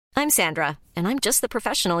I'm Sandra, and I'm just the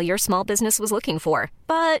professional your small business was looking for.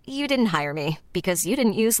 But you didn't hire me because you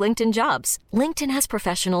didn't use LinkedIn Jobs. LinkedIn has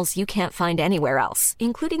professionals you can't find anywhere else,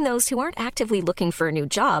 including those who aren't actively looking for a new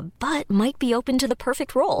job, but might be open to the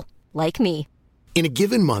perfect role, like me. In a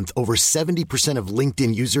given month, over 70% of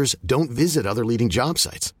LinkedIn users don't visit other leading job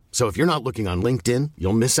sites. So if you're not looking on LinkedIn,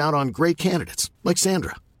 you'll miss out on great candidates like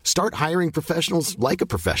Sandra. Start hiring professionals like a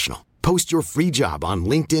professional. Post your free job on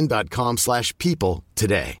linkedin.com/people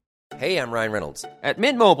today. Hey, I'm Ryan Reynolds. At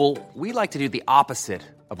Mint Mobile, we like to do the opposite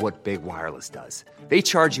of what Big Wireless does. They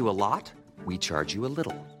charge you a lot, we charge you a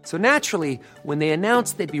little. So naturally, when they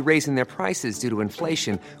announced they'd be raising their prices due to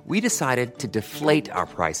inflation, we decided to deflate our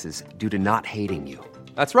prices due to not hating you.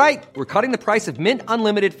 That's right. We're cutting the price of Mint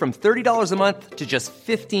Unlimited from $30 a month to just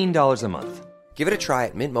 $15 a month. Give it a try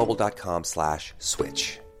at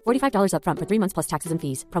mintmobile.com/switch. $45 up front for 3 months plus taxes and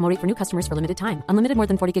fees. Promo rate for new customers for limited time. Unlimited more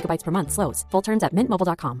than 40 gigabytes per month slows. Full terms at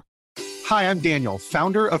mintmobile.com. Hi, I'm Daniel,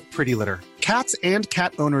 founder of Pretty Litter. Cats and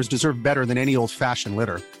cat owners deserve better than any old-fashioned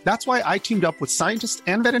litter. That's why I teamed up with scientists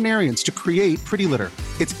and veterinarians to create Pretty Litter.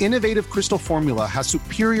 Its innovative crystal formula has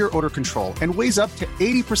superior odor control and weighs up to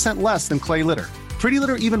 80% less than clay litter. Pretty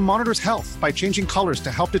Litter even monitors health by changing colors to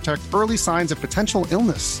help detect early signs of potential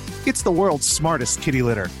illness. It's the world's smartest kitty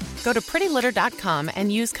litter. Go to prettylitter.com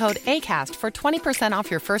and use code ACAST for 20% off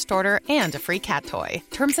your first order and a free cat toy.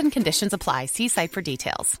 Terms and conditions apply. See site for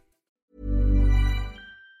details.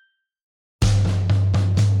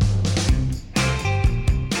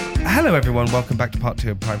 Hello, everyone. Welcome back to part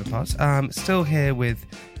 2 of Private Parts. Still here with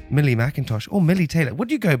Millie Mackintosh or Millie Taylor. What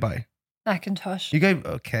do you go by? Mackintosh. You go,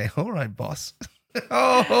 okay, all right, boss.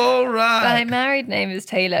 All right. My married name is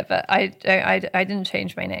Taylor, but I didn't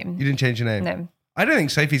change my name. You didn't change your name? No. I don't think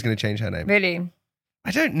Sophie's going to change her name. Really?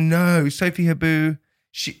 I don't know. Sophie Habu,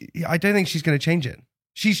 I don't think she's going to change it.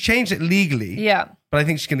 She's changed it legally. Yeah. But I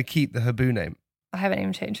think she's going to keep the Habu name. I haven't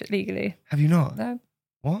even changed it legally. Have you not? No.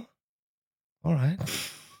 What? All right.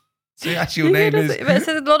 So actually your name is... But it's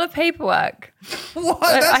a lot of paperwork. What?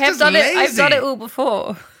 That's lazy. I've done it all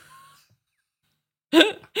before.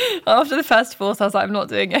 After the first divorce, I was like, I'm not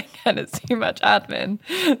doing it again. It's too much admin.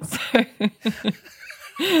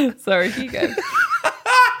 So, sorry, Hugo.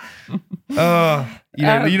 Oh,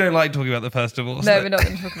 you don't like talking about the first divorce. No, we're not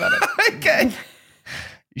going to talk about it. Okay.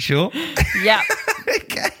 You sure? Yeah.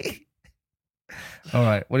 Okay. All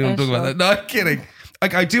right. What do you want to talk about? No, I'm kidding.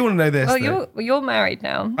 I do want to know this. Well, you're married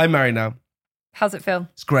now. I'm married now. How's it feel?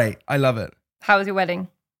 It's great. I love it. How was your wedding?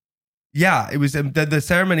 Yeah, it was. The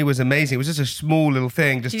ceremony was amazing. It was just a small little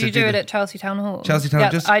thing. Did you do it at Chelsea Town Hall? Chelsea Town.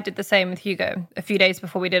 Yeah, I did the same with Hugo a few days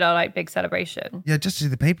before we did our big celebration. Yeah, just to do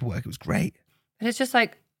the paperwork. It was great. But it's just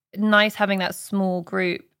nice having that small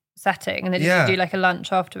group setting, and then you do a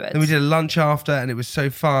lunch afterwards. And we did a lunch after, and it was so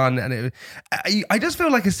fun. And I just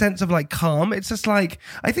feel like a sense of calm. It's just I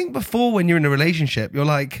think before, when you're in a relationship, you're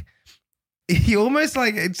almost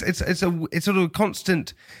it's sort of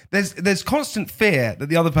constant. There's constant fear that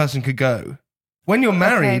the other person could go. When you're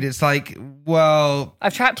married, it's well,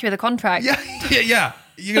 I've trapped you with a contract. Yeah.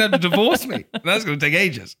 You're gonna have to divorce me. That's gonna take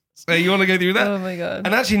ages. So you want to go through that? Oh my god!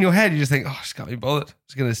 And actually, in your head, you just think, oh, I just can't be bothered. I'm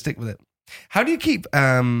just gonna stick with it. How do you keep?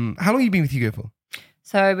 How long have you been with Hugo for?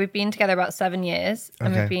 So we've been together about 7 years,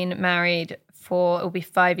 and we've been married it'll be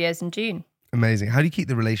 5 years in June. Amazing. How do you keep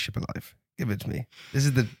the relationship alive? Give it to me. This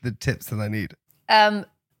is the tips that I need.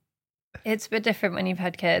 It's a bit different when you've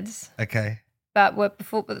had kids. Okay. But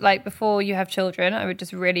before you have children, I would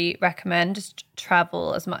just really recommend just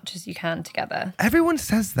travel as much as you can together. Everyone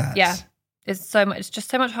says that. Yeah. It's just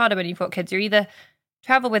so much harder when you've got kids. You either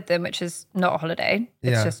travel with them, which is not a holiday.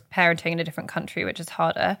 It's just parenting in a different country, which is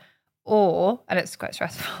harder. And it's quite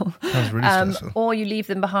stressful. Sounds really stressful. Or you leave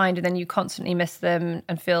them behind and then you constantly miss them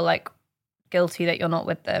and feel guilty that you're not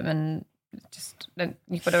with them, and then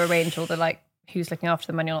you've got to arrange all the who's looking after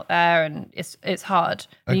them when you're not there, and it's hard.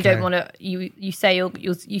 And you don't want to. You say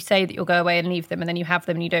that you'll go away and leave them, and then you have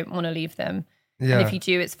them and you don't want to leave them. Yeah. And if you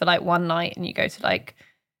do, it's for 1 night, and you go to the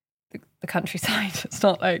countryside. It's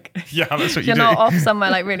not yeah, that's what you're not off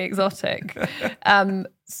somewhere really exotic.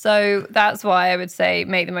 So that's why I would say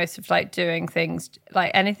make the most of doing things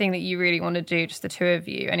anything that you really want to do, just the two of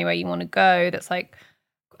you. Anywhere you want to go, that's a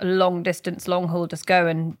long distance, long haul. Just go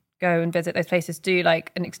and visit those places. Do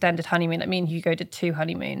an extended honeymoon. Me and Hugo did 2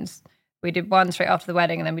 honeymoons. We did one straight after the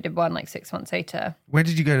wedding, and then we did one 6 months later. Where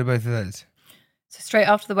did you go to both of those? So straight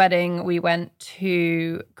after the wedding, we went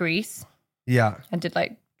to Greece. Yeah, and did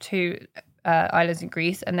 2 islands in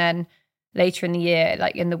Greece, and then later in the year,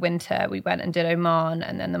 in the winter, we went and did Oman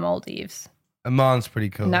and then the Maldives. Oman's pretty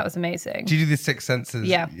cool. And that was amazing. Did you do the 6 senses?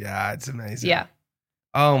 Yeah. Yeah, it's amazing. Yeah.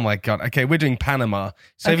 Oh my God. Okay, we're doing Panama.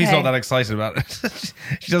 Sophie's Okay. not that excited about it.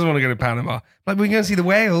 She doesn't want to go to Panama. Like, we can go and see the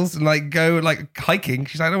whales and like go like hiking.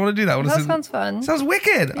 She's like, I don't want to do that. I want to That see- sounds fun. Sounds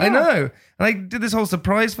wicked. I Yeah. know. And I did this whole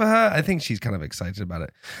surprise for her. I think she's kind of excited about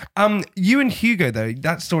it. You and Hugo, though,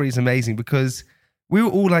 that story is amazing because we were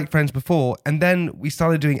all like friends before, and then we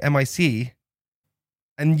started doing MIC,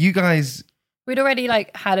 and you guys, We'd already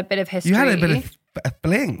like had a bit of history. you had a bit of a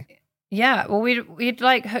fling. Yeah, well, we'd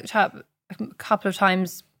like hooked up a couple of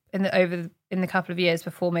times in the couple of years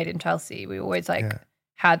before Made in Chelsea. We always like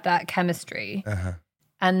had that chemistry, Uh-huh.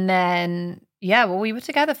 and then we were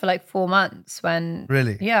together for like 4 months. When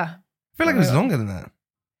Really? yeah, I feel like it was longer than that.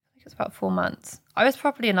 I think it was about 4 months. I was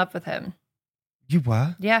properly in love with him. You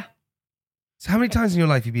were? Yeah, So how many times in your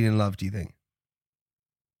life have you been in love, do you think?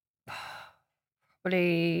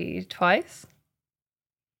 probably twice.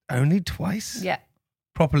 Only twice? Yeah,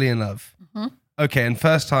 Properly in love? Mhm. Okay, and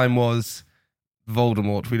first time was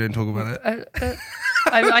Voldemort. We don't talk about it.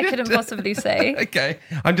 I couldn't possibly say. Okay.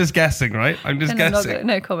 I'm just guessing, right? I'm just guessing.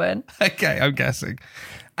 No comment. Okay, I'm guessing.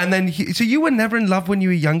 And then, so you were never in love when you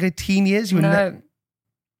were younger, teen years? You were No.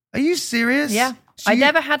 Are you serious? Yeah, So I you,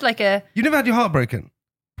 never had like a. You never had your heart broken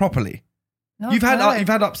properly. No, You've had no.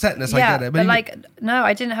 upsetness. Yeah, I get it. but you- like, no,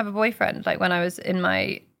 I didn't have a boyfriend like when I was in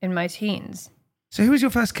my teens. so who was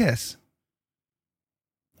your first kiss?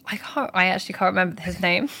 I actually can't remember his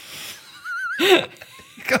name. You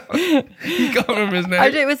can't remember his name. I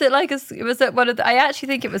actually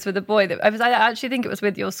think it was with a boy I actually think it was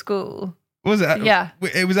with your school. Was it? Yeah.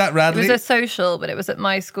 It was at It Radley. was a social, but it was at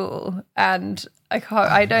my school, and I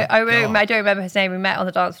don't remember his name. We met on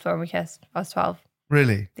the dance floor and we kissed. I was 12.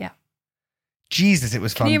 Really? Yeah. Jesus, it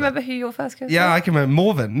was fun. Can you remember who your first kiss Yeah, was? I can remember.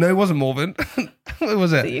 Morven. No, it wasn't Morven. What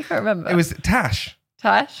was it? You can't remember. It was Tash.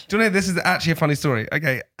 Tash. Do you know this is actually a funny story?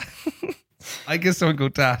 Okay, I guess someone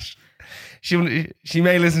called Tash. She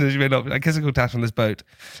may listen to this, she may not. I guess I called Tash on this boat,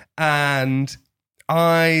 and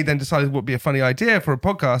I then decided what would be a funny idea for a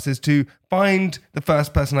podcast is to find the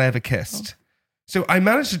first person I ever kissed. So I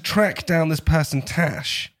managed to track down this person,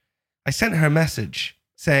 Tash. I sent her a message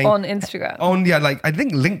saying On Instagram. I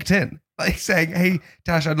think LinkedIn, like saying, "Hey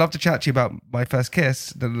Tash, I'd love to chat to you about my first kiss."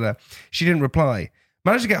 Da, da, da. She didn't reply.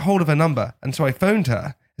 Managed to get hold of her number, and so I phoned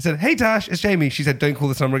her. I said, "Hey Tash, it's Jamie." She said, "Don't call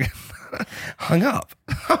this number again." Hung up.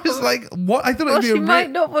 I was like, "What?" I thought Well, it'd be she a might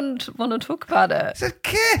not want to talk about it. It's a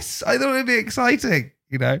kiss. I thought it'd be exciting,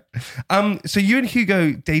 you know. So you and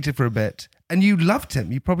Hugo dated for a bit, and you loved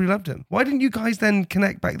him. You probably loved him. Why didn't you guys then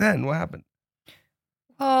connect back then? What happened?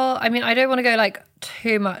 Well, I mean, I don't want to go like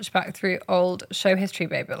too much back through old show history,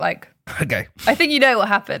 babe, but like, Okay. I think you know what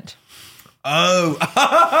happened. Oh.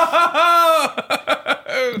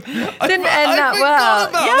 Didn't end that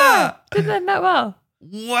well. Didn't end that well.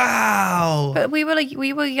 Wow. But we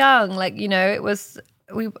were young, like, you know, it was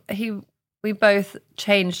we both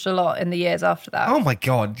changed a lot in the years after that. Oh my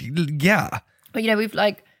God. Yeah. But you know,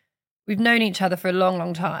 we've known each other for a long,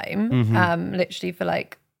 long time. Mm-hmm. Literally for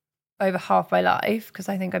like over half my life, because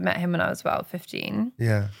I think I met him when I was about 15.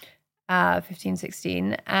 Yeah. 15,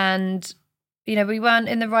 16. And, you know, we weren't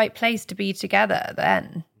in the right place to be together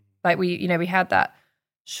then. Like we had that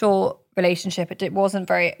short relationship. It wasn't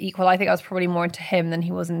very equal. I think I was probably more into him than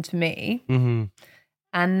he was into me. Mm-hmm.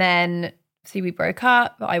 And then, see, we broke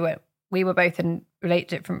up. We were both in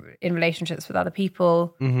relationships with other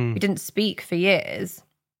people. Mm-hmm. We didn't speak for years.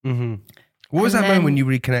 Mm-hmm. What was And that moment then- when you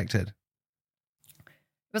reconnected?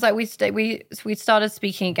 It was like we started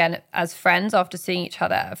speaking again as friends after seeing each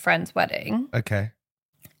other at a friend's wedding. Okay.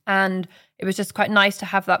 And it was just quite nice to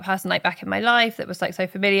have that person like back in my life that was like so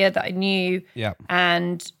familiar that I knew. Yeah.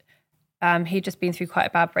 And he'd just been through quite a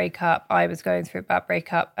bad breakup. I was going through a bad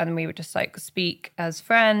breakup, and we would just like speak as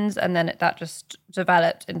friends. And then that just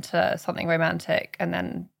developed into something romantic. And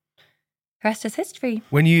then the rest is history.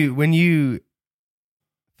 When you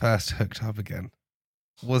first hooked up again,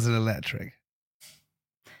 was it electric?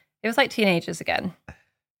 It was like teenagers again.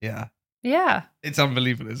 Yeah. Yeah. It's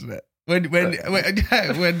unbelievable, isn't it? When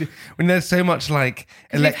there's so much like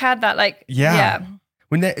 'Cause we've had that like, yeah.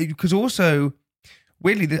 Because also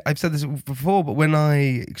weirdly, I've said this before, but when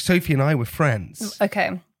Sophie and I were friends,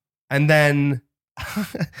 Okay. and then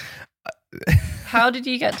How did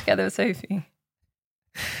you get together with Sophie?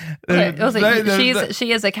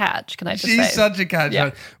 She is a catch. Can I just say? She's such a catch.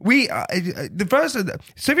 Yeah. We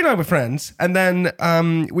Sophie and I were friends, and then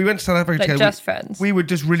we went to South Africa Like together. just friends. We were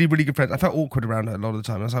just really, really good friends. I felt awkward around her a lot of the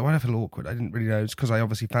time. I was like, why do I feel awkward? I didn't really know. It's because I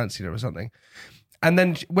obviously fancied her or something. And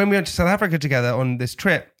then when we went to South Africa together on this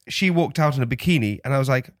trip, she walked out in a bikini, and I was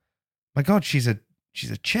like, my God, she's a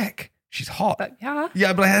chick. she's hot. But yeah.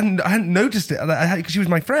 Yeah, but I hadn't noticed it because she was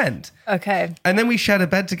my friend. Okay. And then we shared a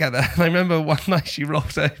bed together. And I remember one night she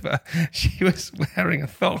rolled over. She was wearing a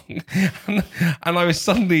thong. And I was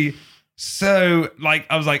suddenly so like,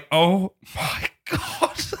 I was like, oh my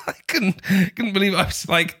God. I couldn't believe it. I was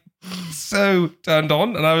like so turned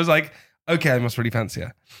on. And I was like, okay, I must really fancy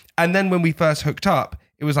her. And then when we first hooked up,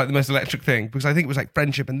 it was like the most electric thing because I think it was like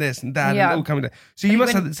friendship and this and that and all coming down. So you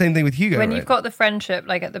must have the same thing with Hugo. When you've got the friendship,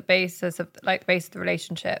 like at the basis of the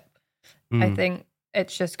relationship, I think it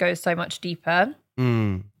just goes so much deeper.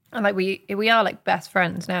 And like we are like best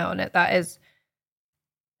friends now, and that is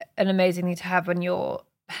an amazing thing to have when you're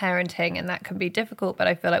parenting, and that can be difficult. But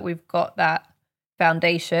I feel like we've got that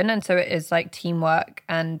foundation, and so it is like teamwork,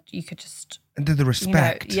 and you could just and the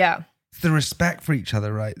respect, It's the respect for each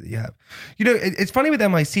other, right? That you have. You know, it's funny with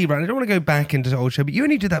MIC, right? I don't want to go back into the old show, but you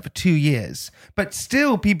only did that for 2 years. But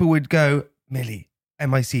still, people would go, Millie,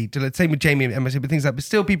 MIC. Same with Jamie and MIC, but things like that. But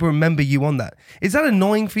still, people remember you on that. Is that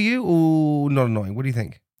annoying for you or not annoying? What do you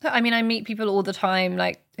think? I mean, I meet people all the time,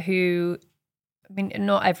 like who, I mean,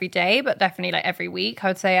 not every day, but definitely like every week. I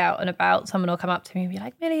would say out and about, someone will come up to me and be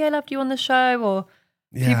like, Millie, I loved you on the show, or.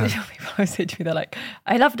 People always say to me, they're like,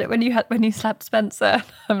 I loved it when you slapped Spencer.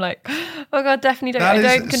 I'm like, oh God, definitely don't.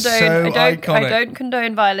 I don't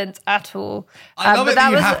condone violence at all. I love it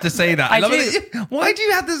that you have to say that. I love it. Why do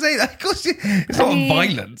you have to say that? Of course, it's not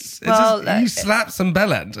violence. It's just you slapped some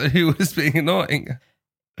bellend who was being annoying.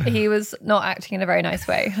 He was not acting in a very nice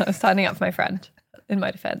way. I was standing up for my friend. In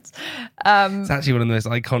my defense, it's actually one of the most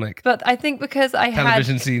iconic. But I think because I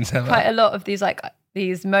television had scenes ever. Quite a lot of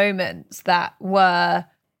these moments that were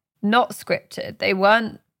not scripted. They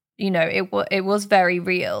weren't, it was very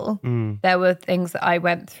real. There were things that I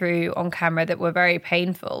went through on camera that were very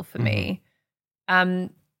painful for me. I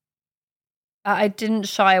didn't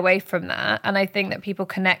shy away from that. And I think that people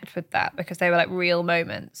connect with that because they were like real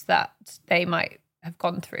moments that they might have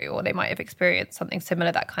gone through, or they might have experienced something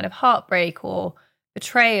similar, that kind of heartbreak or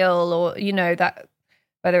betrayal, or, that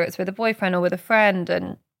whether it's with a boyfriend or with a friend.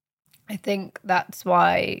 And I think that's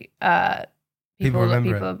why people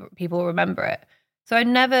remember it. So I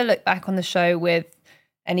never look back on the show with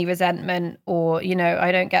any resentment, or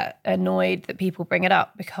I don't get annoyed that people bring it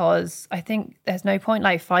up, because I think there's no point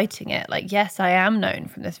like fighting it. Like, yes, I am known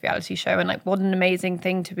from this reality show, and like what an amazing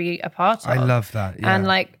thing to be a part of. I love that. Yeah. And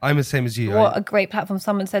like, I'm the same as you. What a great platform.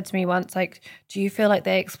 Someone said to me once, like, do you feel like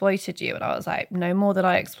they exploited you? And I was like, no more than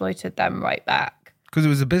I exploited them right back. Because it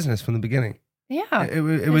was a business from the beginning. Yeah,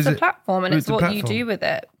 it was a platform, and it's what you do with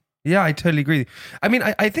it. Yeah, I totally agree. I mean,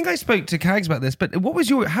 I think I spoke to Kags about this, but what was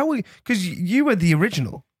because you were the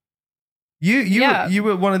original. You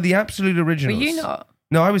were one of the absolute originals. Were you not?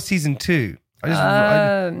 No, I was season 2.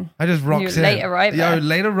 I just rocked in. Late arrival. Yeah,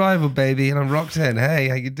 late arrival, baby, and I rocked in. Hey,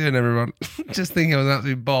 how you doing, everyone? Just thinking I was an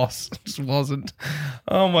absolute boss. Just wasn't.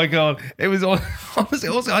 Oh my God. It was honestly,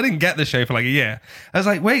 also, I didn't get the show for like a year. I was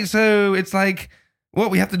like, wait, so it's like, what,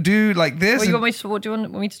 we have to do like this? What do you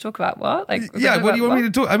want me to talk about? What? Like, yeah, what do you want me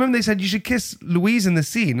to talk? I remember they said you should kiss Louise in the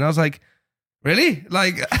scene. And I was like, really?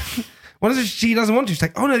 Like, what if she doesn't want to? She's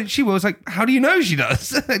like, oh no, she will. It's like, how do you know she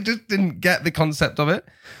does? I just didn't get the concept of it.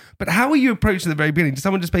 But how were you approached at the very beginning? Did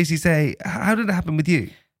someone just basically say, how did it happen with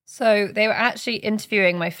you? So they were actually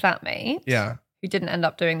interviewing my flatmate. Yeah. Who didn't end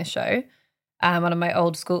up doing the show. One of my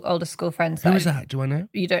oldest school friends. Who was that? Do I know?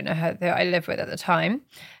 You don't know her, that I lived with at the time.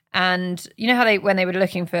 And you know how when they were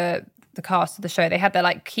looking for the cast of the show, they had their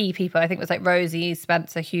like key people. I think it was like Rosie,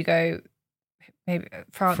 Spencer, Hugo, maybe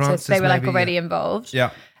Francis. They were like already involved. Yeah.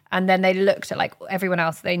 And then they looked at like everyone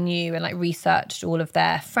else they knew and like researched all of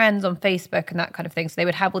their friends on Facebook and that kind of thing. So they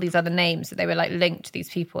would have all these other names that they were like linked to these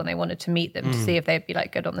people, and they wanted to meet them to see if they'd be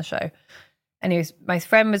like good on the show. Anyways, my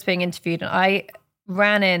friend was being interviewed, and I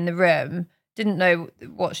ran in the room, didn't know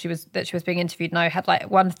that she was being interviewed, and I had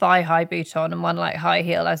like one thigh-high boot on and one like high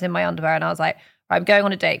heel. I was in my underwear, and I was like, I'm going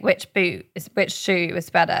on a date. Which shoe is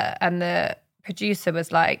better? And the producer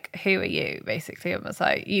was like, who are you? Basically, and was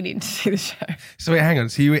like, you need to see the show. So wait, hang on.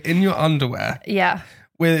 So you were in your underwear, yeah,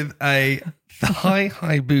 with a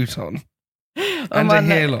thigh-high boot on and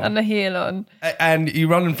a heel on, and you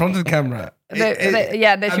run in front of the camera.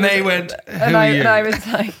 They went, who are you? And I was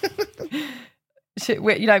like,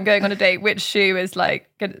 I'm going on a date. Which shoe is like,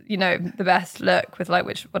 the best look with like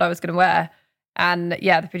what I was going to wear? And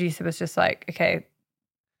yeah, the producer was just like, okay,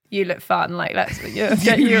 you look fun. Like, let's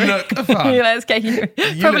get you. Look fun. Let's get you.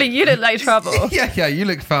 You look like trouble. Yeah, you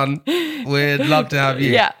look fun. We'd love to have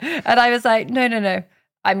you. Yeah, and I was like, no,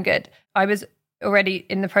 I'm good. I was already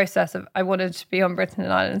in the process of, I wanted to be on Britain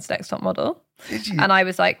and Ireland's Next Top Model. Did you? And I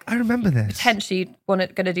was like, I remember this. Potentially going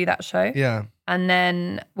to do that show. Yeah. And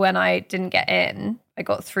then when I didn't get in, I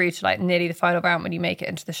got through to like nearly the final round when you make it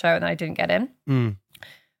into the show, and then I didn't get in.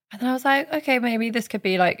 And then I was like, okay, maybe this could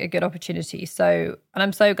be like a good opportunity. So, and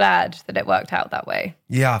I'm so glad that it worked out that way.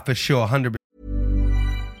 Yeah, for sure. 100%.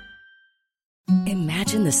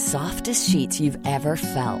 Imagine the softest sheets you've ever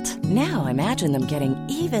felt. Now imagine them getting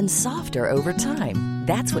even softer over time.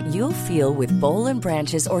 That's what you'll feel with Boll &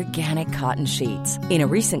 Branch's organic cotton sheets. In a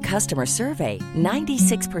recent customer survey,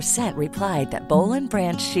 96% replied that Boll &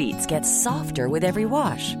 Branch sheets get softer with every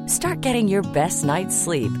wash. Start getting your best night's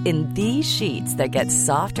sleep in these sheets that get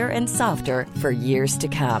softer and softer for years to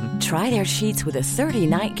come. Try their sheets with a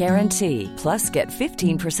 30-night guarantee. Plus, get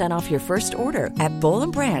 15% off your first order at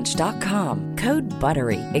bollandbranch.com. Code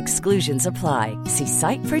BUTTERY. Exclusions apply. See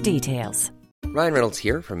site for details. Ryan Reynolds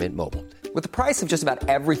here from Mint Mobile. With the price of just about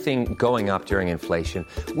everything going up during inflation,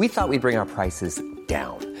 we thought we'd bring our prices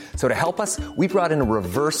down. So to help us, we brought in a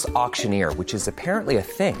reverse auctioneer, which is apparently a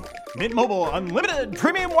thing. Mint Mobile Unlimited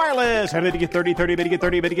Premium Wireless. How to get 30, 30, bit to get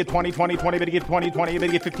 30, bit to get 20, 20, 20, bit to get 20, 20, bit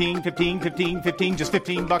to get 15, 15, 15, 15, just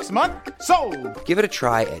 $15 a month? Sold! Give it a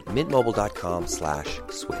try at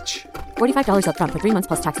mintmobile.com/switch. $45 up front for 3 months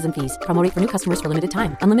plus taxes and fees. Promo rate for new customers for limited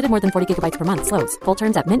time. Unlimited more than 40 gigabytes per month. Slows full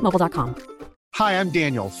terms at mintmobile.com. Hi, I'm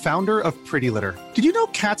Daniel, founder of Pretty Litter. Did you know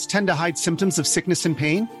cats tend to hide symptoms of sickness and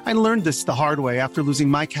pain? I learned this the hard way after losing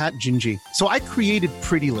my cat, Gingy. So I created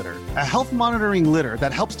Pretty Litter, a health monitoring litter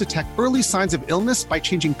that helps detect early signs of illness by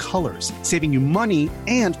changing colors, saving you money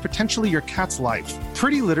and potentially your cat's life.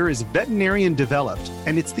 Pretty Litter is veterinarian developed,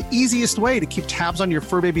 and it's the easiest way to keep tabs on your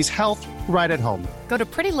fur baby's health right at home. Go to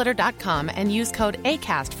prettylitter.com and use code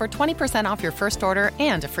ACAST for 20% off your first order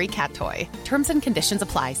and a free cat toy. Terms and conditions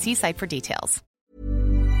apply. See site for details.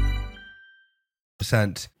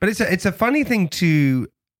 But it's a funny thing to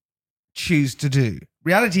choose to do.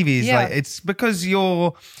 Reality TV is like, it's because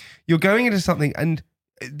you're going into something and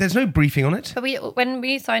there's no briefing on it. But when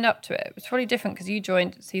we signed up to it was probably different because you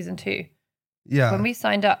joined season 2. Yeah. When we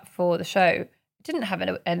signed up for the show, it didn't have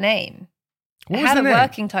a name. What it was had the a name?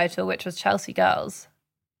 working title, which was Chelsea Girls.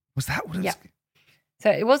 Was that what it was? Yeah.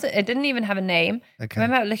 So it wasn't. It didn't even have a name. Okay. I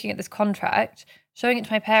remember looking at this contract, showing it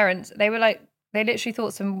to my parents. They were like, they literally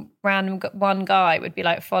thought some random one guy would be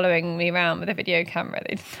like following me around with a video camera.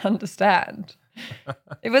 They didn't understand.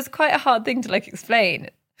 It was quite a hard thing to like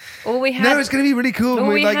explain. All we had. No, it's going to be really cool. All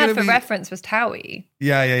we like, had for reference was Towie.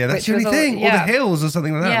 Yeah. That's the only thing. Or the hills or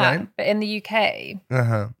something like that, yeah, right? But in the UK.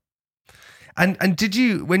 Uh-huh. And did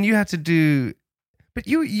you, when you had to do, but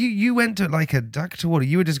you went to like a duck to water,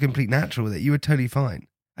 you were just a complete natural with it. You were totally fine.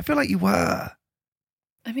 I feel like you were.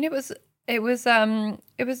 I mean, it was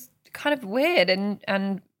kind of weird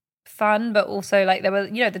and fun, but also like there were,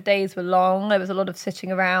 the days were long. There was a lot of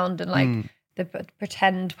sitting around and like the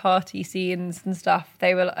pretend party scenes and stuff.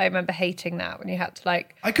 I remember hating that when you had to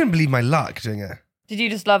like. I couldn't believe my luck doing it. Did you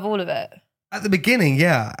just love all of it? At the beginning,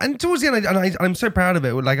 yeah, and towards the end, I'm so proud of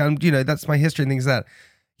it. Like that's my history and things like that.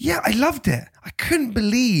 Yeah, I loved it. I couldn't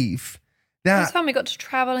believe that. This time we got to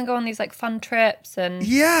travel and go on these like fun trips, and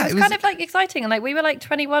yeah, it was kind of like exciting. And like we were like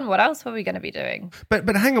 21. What else were we going to be doing? But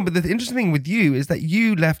hang on. But the interesting thing with you is that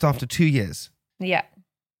you left after 2 years. Yeah,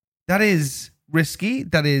 that is risky.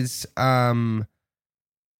 That is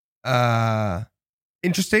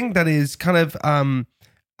interesting. That is kind of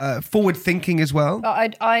forward thinking as well.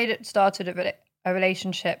 But I started a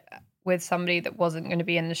relationship with somebody that wasn't going to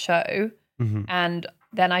be in the show, and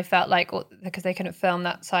then I felt like, because they couldn't film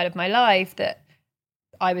that side of my life, that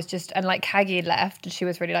I was just, and like Kagi had left, and she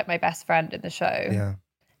was really like my best friend in the show. Yeah.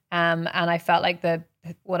 And I felt like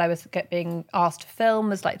what I was being asked to film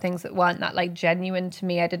was like things that weren't that like genuine to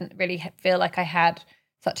me. I didn't really feel like I had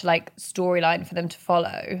such a like storyline for them to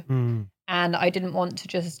follow. And I didn't want to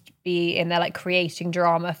just be in there like creating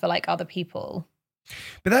drama for like other people.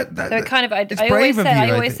 But so it kind of, I always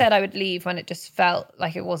said I would leave when it just felt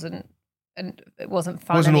like it wasn't, and it wasn't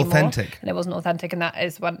fun anymore. Authentic. And it wasn't authentic, and that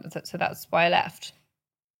is so that's why I left.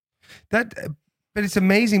 But it's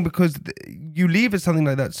amazing because you leave at something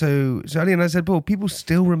like that so early, and I said, well, people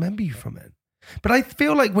still remember you from it. But I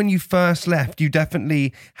feel like when you first left, you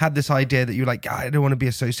definitely had this idea that you're like, I don't want to be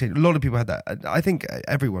associated. A lot of people had that. I think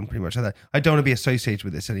everyone pretty much had that. I don't want to be associated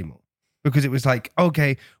with this anymore. Because it was like,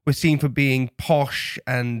 okay, we're seen for being posh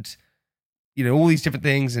and, all these different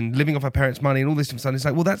things and living off our parents' money and all this different stuff. It's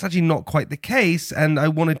like, well, that's actually not quite the case. And I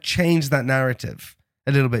want to change that narrative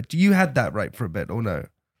a little bit. Do you had that right for a bit or no?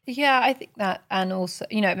 Yeah, I think that. And also,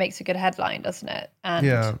 it makes a good headline, doesn't it? And,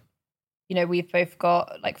 yeah. you know, we've both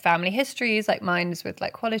got like family histories, like mine is with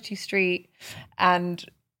like Quality Street. And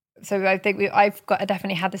so I think I've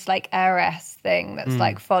definitely had this like heiress thing that's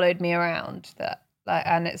like followed me around that like,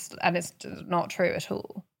 and it's not true at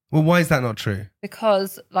all. Well, why is that not true?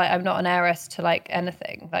 Because like I'm not an heiress to like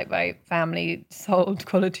anything. Like my family sold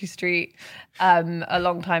Quality Street a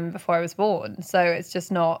long time before I was born. So it's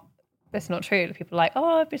just not true. People are like,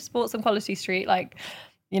 oh, I've just bought some Quality Street, like,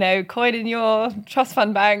 you know, coin in your trust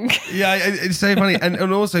fund bank. Yeah, it's so funny. And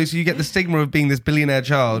also, so you get the stigma of being this billionaire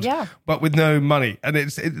child, but with no money. And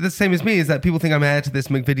it's the same as me, is that people think I'm heir to this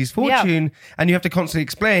McVitie's fortune, and you have to constantly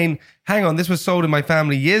explain, hang on, this was sold in my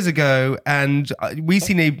family years ago, and we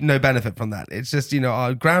see no benefit from that. It's just, you know,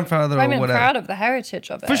 our grandfather or whatever. I'm proud of the heritage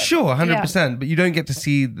of it. For sure, 100%. But you don't get to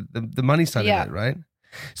see the money side of it, right?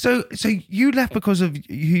 So you left because of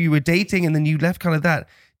who you were dating, and then you left kind of that.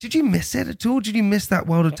 Did you miss it at all? Did you miss that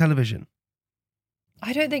world of television?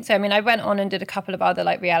 I don't think so. I mean, I went on and did a couple of other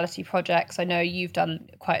like reality projects. I know you've done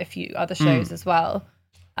quite a few other shows as well.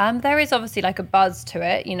 There is obviously like a buzz to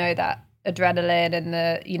it, you know, that adrenaline and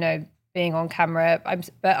the, you know, being on camera.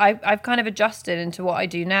 But I've kind of adjusted into what I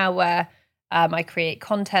do now, where I create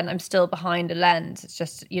content. I'm still behind a lens. It's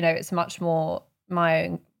just, you know, it's much more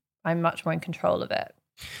I'm much more in control of it.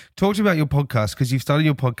 Talk to me about your podcast, because you've started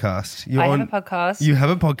your podcast. I have a podcast. You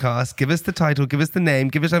have a podcast. Give us the title, give us the name,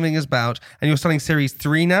 give us everything it's about. And you're starting series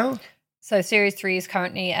 3 now? So series 3 is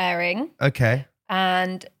currently airing. Okay.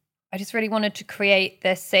 And I just really wanted to create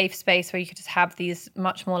this safe space where you could just have these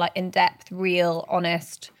much more like in-depth, real,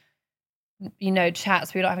 honest, you know,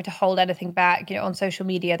 chats where you're not having to hold anything back. You know, on social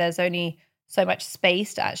media, there's only so much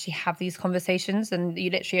space to actually have these conversations, and you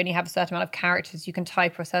literally only have a certain amount of characters you can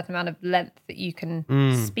type or a certain amount of length that you can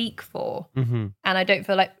speak for. And I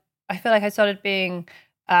feel like I started being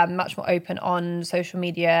much more open on social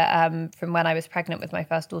media from when I was pregnant with my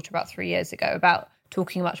first daughter about 3 years ago, about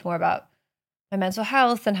talking much more about my mental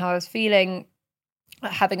health and how I was feeling.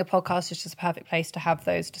 Having a podcast is just a perfect place to have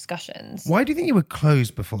those discussions. Why do you think you were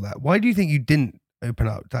closed before that? Why do you think you didn't open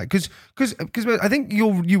up? Because I think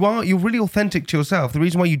you're really authentic to yourself. The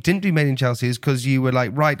reason why you didn't do Made in Chelsea is because you were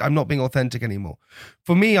like, right, I'm not being authentic anymore.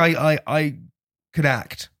 For me, I could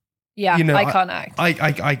act. Yeah, you know, I can't act.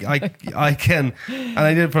 I can, and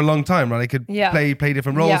I did it for a long time. Right, I could play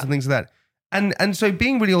different roles and things like that. And so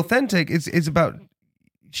being really authentic is about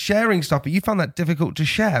sharing stuff, but you found that difficult to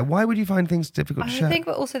share. Why would you find things difficult to share? I think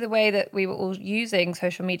also the way that we were all using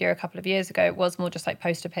social media a couple of years ago, it was more just like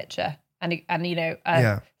post a picture and you know,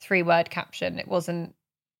 a 3-word caption. It wasn't,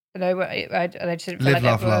 you know, I just didn't feel like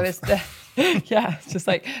it was it's just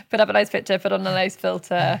like put up a nice picture, put on a nice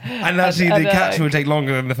filter. And actually the caption would take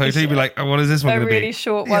longer than the photo. You'd be like, oh, what is this one going to be? A really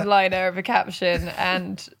short one-liner of a caption.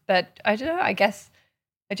 And that, I don't know, I guess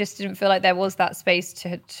I just didn't feel like there was that space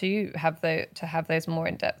to have those more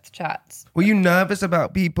in-depth chats. Were you nervous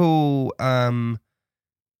about people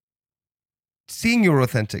seeing your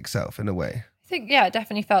authentic self in a way? I think, yeah, it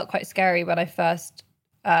definitely felt quite scary when I first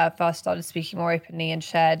started speaking more openly and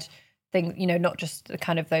shared things, you know, not just the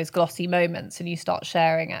kind of those glossy moments, and you start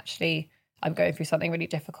sharing, actually, I'm going through something really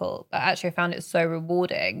difficult. But actually I found it so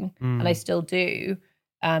rewarding, and I still do.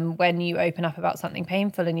 When you open up about something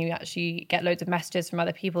painful and you actually get loads of messages from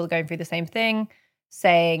other people going through the same thing,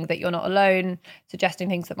 saying that you're not alone, suggesting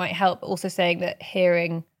things that might help, but also saying that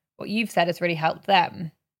hearing what you've said has really helped them.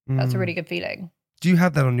 That's a really good feeling. Do you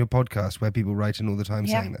have that on your podcast where people write in all the time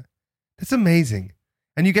saying that? That's amazing.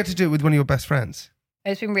 And you get to do it with one of your best friends.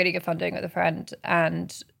 It's been really good fun doing it with a friend,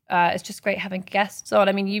 and it's just great having guests on.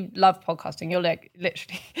 I mean, you love podcasting. You're like,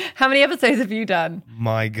 literally, how many episodes have you done?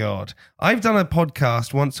 My God. I've done a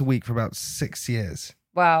podcast once a week for about 6 years.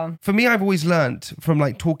 Wow. For me, I've always learned from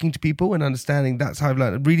like talking to people and understanding. That's how I've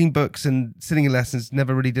learned. Reading books and sitting in lessons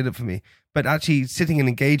never really did it for me. But actually sitting and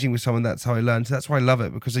engaging with someone, that's how I learned. So that's why I love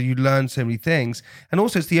it, because you learn so many things. And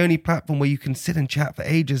also it's the only platform where you can sit and chat for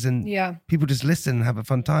ages and people just listen and have a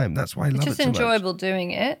fun time. That's why I love it so much. It's just enjoyable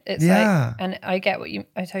doing it. It's like, and I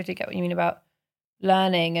totally get what you mean about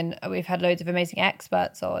learning. And we've had loads of amazing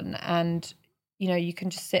experts on, and you know, you can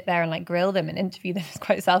just sit there and like grill them and interview them. It's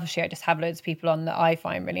quite selfishly. I just have loads of people on that I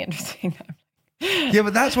find really interesting. Yeah,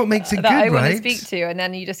 but that's what makes it good, right? That I want to speak to, and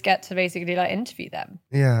then you just get to basically like interview them.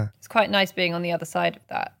 Yeah. It's quite nice being on the other side of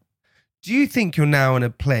that. Do you think you're now in a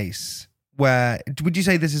place where, would you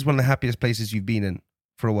say this is one of the happiest places you've been in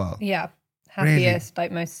for a while? Yeah. Happiest,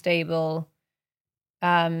 like most stable.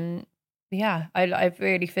 Yeah, I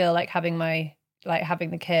really feel like having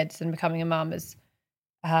the kids and becoming a mum is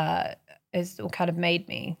what kind of made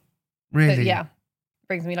me. Really? But yeah.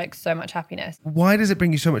 Brings me like so much happiness. Why does it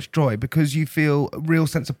bring you so much joy? Because you feel a real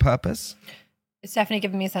sense of purpose? It's definitely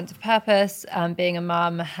given me a sense of purpose. Being a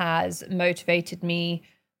mum has motivated me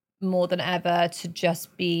more than ever to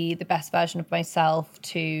just be the best version of myself,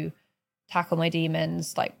 to tackle my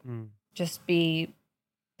demons, like just be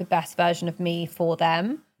the best version of me for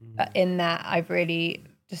them. In that, I've really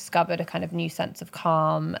discovered a kind of new sense of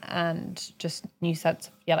calm and just new sense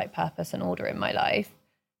of like purpose and order in my life.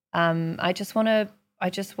 I just want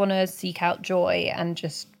to seek out joy and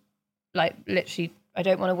just like literally, I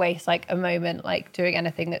don't want to waste like a moment like doing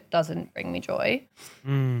anything that doesn't bring me joy.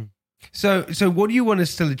 So what do you want to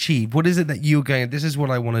still achieve? What is it that you're going, this is what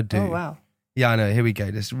I want to do? Oh, wow. Yeah, I know. Here we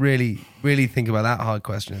go. Just really, really think about that hard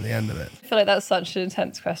question at the end of it. I feel like that's such an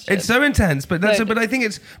intense question. It's so intense, but I think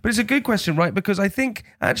it's a good question, right? Because I think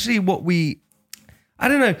actually I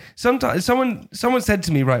don't know. Sometimes someone said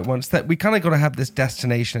to me right once that we kind of got to have this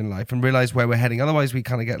destination in life and realize where we're heading. Otherwise, we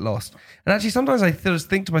kind of get lost. And actually, sometimes I just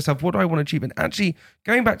think to myself, what do I want to achieve? And actually,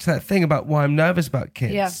 going back to that thing about why I'm nervous about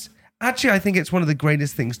kids. Yeah. Actually, I think it's one of the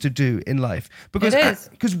greatest things to do in life. Because it is.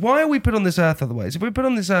 Because why are we put on this earth otherwise? If we put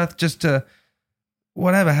on this earth just to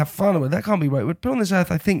whatever, have fun, that can't be right. We're put on this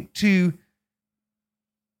earth, I think, to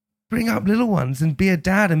bring up little ones and be a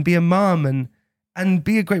dad and be a mum and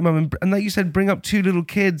be a great mum. And like you said, bring up 2 little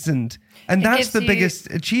kids. And that's the biggest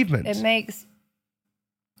achievement. It makes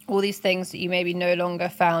all these things that you maybe no longer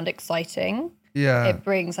found exciting. Yeah. It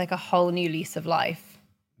brings like a whole new lease of life.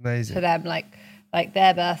 Amazing. To them. Like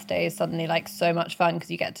their birthday is suddenly like so much fun because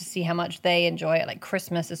you get to see how much they enjoy it. Like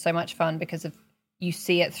Christmas is so much fun because of you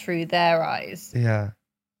see it through their eyes. Yeah.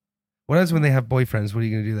 What else when they have boyfriends? What are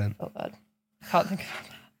you going to do then? Oh God, I can't think about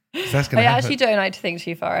that. That's gonna happen. actually don't like to think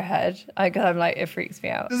too far ahead. I'm like, it freaks me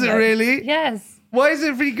out. Does it really? Yes. Why does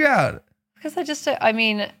it freak you out? Because I just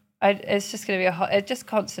don't, it's just going to be it just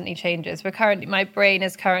constantly changes. My brain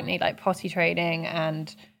is currently like potty training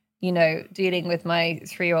and, you know, dealing with my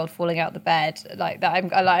 3-year-old falling out the bed like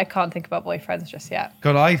that. I can't think about boyfriends just yet.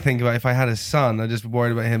 God, I think about if I had a son, I just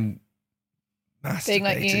worried about him masturbating. Being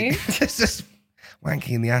like you? just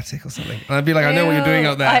wanking in the attic or something. And I'd be like, I know what you're doing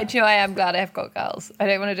out there. I am glad I've got girls. I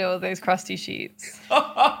don't want to do all those crusty sheets.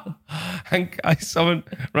 And someone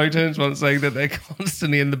wrote in once saying that they're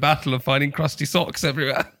constantly in the battle of finding crusty socks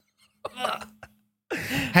everywhere.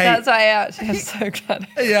 Hey, that's why I'm so glad.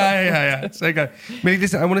 Yeah. So good. Millie,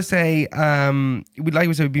 listen, I want to say, like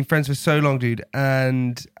we said, we've been friends for so long, dude.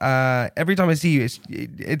 And every time I see you,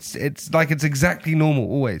 it's like it's exactly normal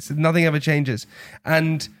always. Nothing ever changes.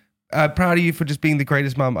 And proud of you for just being the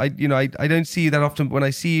greatest mum. I don't see you that often, but when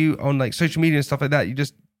I see you on like social media and stuff like that,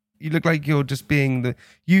 you look like you're just being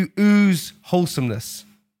you ooze wholesomeness.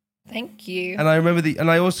 Thank you. And I remember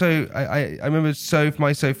I remember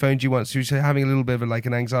my Soph phoned you once. She was having a little bit of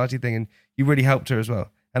an anxiety thing, and you really helped her as well.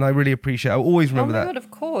 And I really appreciate. I always remember that. Oh my God,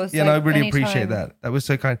 of course. Yeah, and I really appreciate that. That was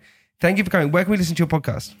so kind. Thank you for coming. Where can we listen to your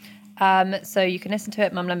podcast? So you can listen to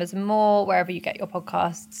it, Mum Numbers and More, wherever you get your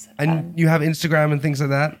podcasts. And you have Instagram and things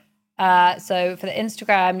like that. So for the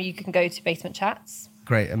Instagram, you can go to Basement Chats.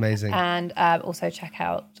 Great, amazing. And also check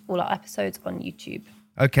out all our episodes on YouTube.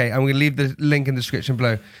 Okay, I'm going to leave the link in the description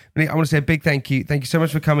below. I want to say a big thank you. Thank you so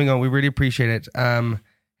much for coming on. We really appreciate it.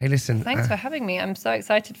 Hey, listen. Thanks for having me. I'm so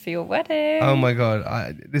excited for your wedding. Oh my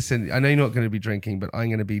God. Listen, I know you're not going to be drinking, but I'm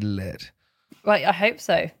going to be lit. Right, I hope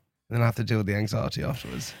so. And then I have to deal with the anxiety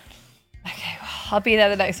afterwards. Okay, well, I'll be there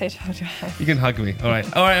the next day to hold your hand. You can hug me. All right,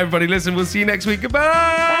 everybody. Listen, we'll see you next week. Goodbye.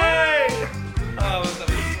 Bye. Oh, that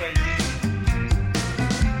was great.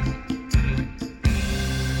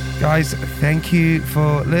 Guys, thank you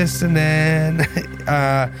for listening.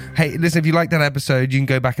 Hey, listen, if you like that episode, you can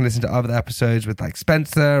go back and listen to other episodes with like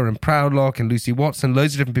Spencer and Proudlock and Lucy Watson,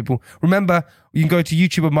 loads of different people. Remember, you can go to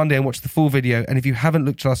YouTube on Monday and watch the full video. And if you haven't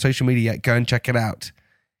looked at our social media yet, go and check it out.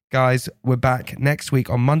 Guys, we're back next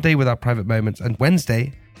week on Monday with our private moments and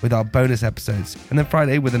Wednesday with our bonus episodes. And then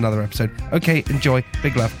Friday with another episode. Okay, enjoy.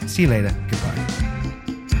 Big love. See you later. Goodbye.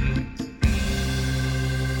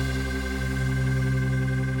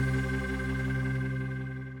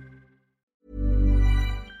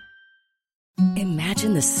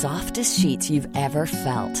 Imagine the softest sheets you've ever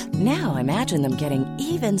felt. Now imagine them getting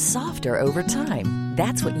even softer over time.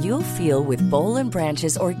 That's what you'll feel with Boll &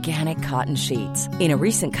 Branch's organic cotton sheets. In a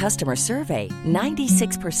recent customer survey,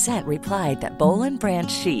 96% replied that Boll & Branch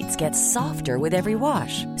sheets get softer with every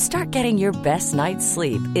wash. Start getting your best night's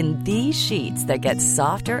sleep in these sheets that get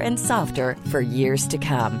softer and softer for years to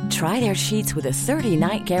come. Try their sheets with a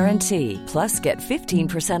 30-night guarantee. Plus, get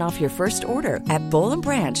 15% off your first order at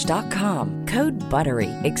bollandbranch.com. Code BUTTERY.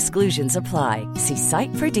 Exclusions apply. See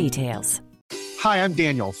site for details. Hi, I'm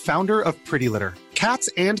Daniel, founder of Pretty Litter. Cats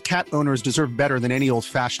and cat owners deserve better than any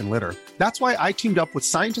old-fashioned litter. That's why I teamed up with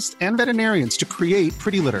scientists and veterinarians to create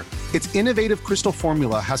Pretty Litter. Its innovative crystal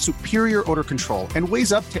formula has superior odor control and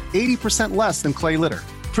weighs up to 80% less than clay litter.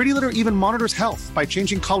 Pretty Litter even monitors health by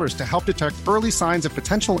changing colors to help detect early signs of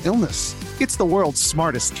potential illness. It's the world's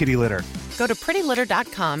smartest kitty litter. Go to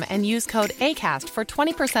prettylitter.com and use code ACAST for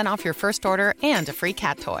 20% off your first order and a free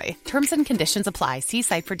cat toy. Terms and conditions apply. See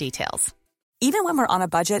site for details. Even when we're on a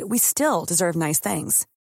budget, we still deserve nice things.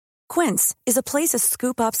 Quince is a place to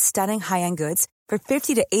scoop up stunning high-end goods for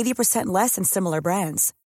 50 to 80% less than similar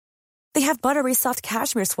brands. They have buttery soft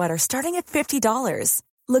cashmere sweaters starting at $50,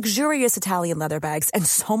 luxurious Italian leather bags, and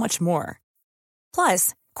so much more.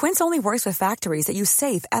 Plus, Quince only works with factories that use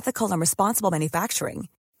safe, ethical, and responsible manufacturing.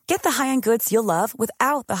 Get the high-end goods you'll love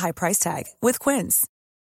without the high price tag with Quince.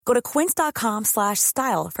 Go to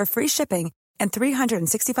quince.com/style for free shipping and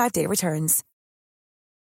 365-day returns.